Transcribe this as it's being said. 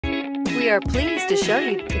We are pleased to show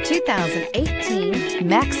you the 2018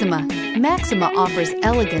 Maxima. Maxima offers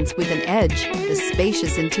elegance with an edge. The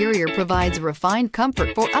spacious interior provides refined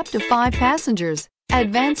comfort for up to 5 passengers.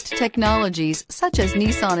 Advanced technologies such as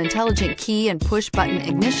Nissan Intelligent Key and Push-Button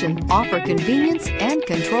Ignition offer convenience and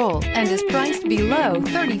control and is priced below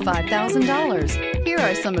 $35,000. Here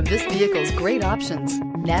are some of this vehicle's great options: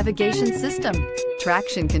 navigation system,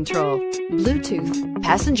 traction control, Bluetooth,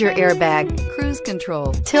 passenger airbag, cruise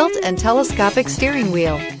control, tilt and telescopic steering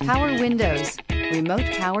wheel, power windows, remote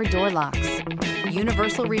power door locks,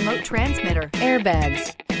 universal remote transmitter,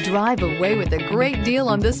 airbags. Drive away with a great deal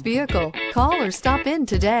on this vehicle. Call or stop in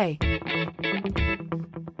today.